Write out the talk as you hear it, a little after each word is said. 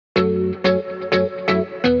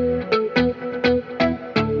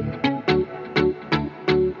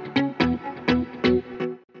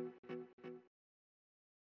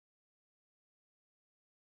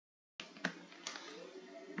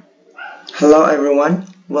Hello everyone,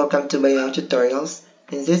 welcome to Bio Tutorials.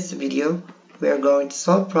 In this video, we are going to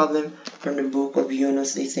solve problem from the book of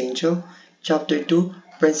Yunus Essential, Chapter 2,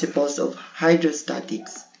 Principles of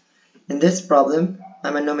Hydrostatics. In this problem,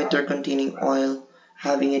 a manometer containing oil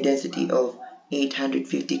having a density of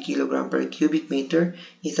 850 kg per cubic meter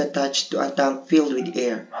is attached to a tank filled with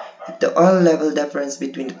air. If the oil level difference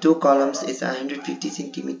between the two columns is 150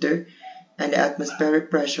 cm and the atmospheric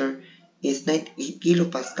pressure is 98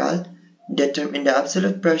 kPa, determine the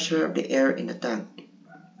absolute pressure of the air in the tank.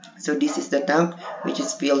 So this is the tank which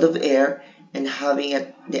is filled with air and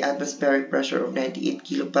having the atmospheric pressure of 98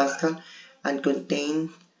 kPa and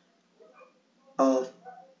contains of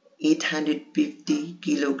 850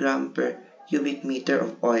 kg per cubic meter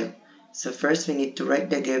of oil. So first we need to write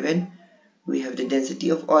the given. We have the density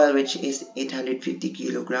of oil which is 850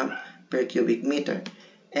 kg per cubic meter,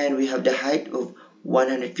 and we have the height of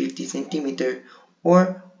 150 cm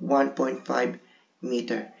or 1.5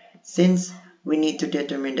 meter. Since we need to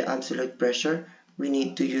determine the absolute pressure, we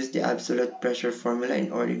need to use the absolute pressure formula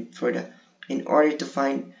in order to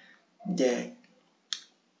find the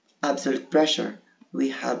absolute pressure. We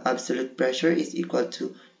have absolute pressure is equal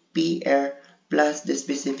to P air plus the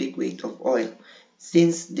specific weight of oil.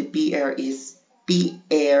 Since the P air is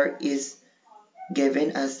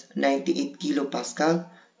given as 98 kPa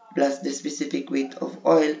plus the specific weight of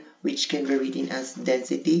oil, which can be written as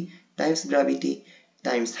density times gravity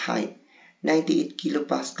times height. 98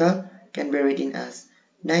 kPa can be written as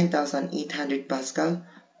 9,800 Pascal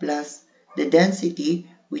plus the density,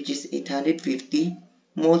 which is 850,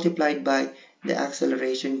 multiplied by the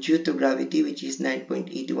acceleration due to gravity, which is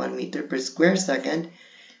 9.81 meter per square second,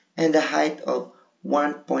 and the height of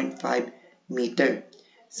 1.5 meter.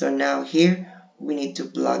 So now here we need to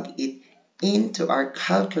plug it into our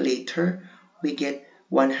calculator. We get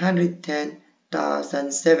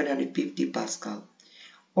 110,750 Pascal.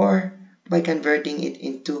 Or by converting it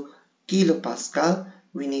into kilopascal,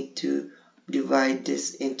 we need to divide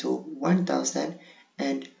this into 1000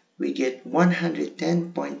 and we get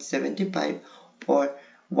 110.75 or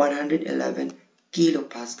 111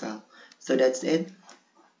 kilopascal. So that's it.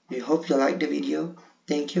 We hope you like the video.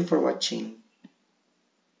 Thank you for watching.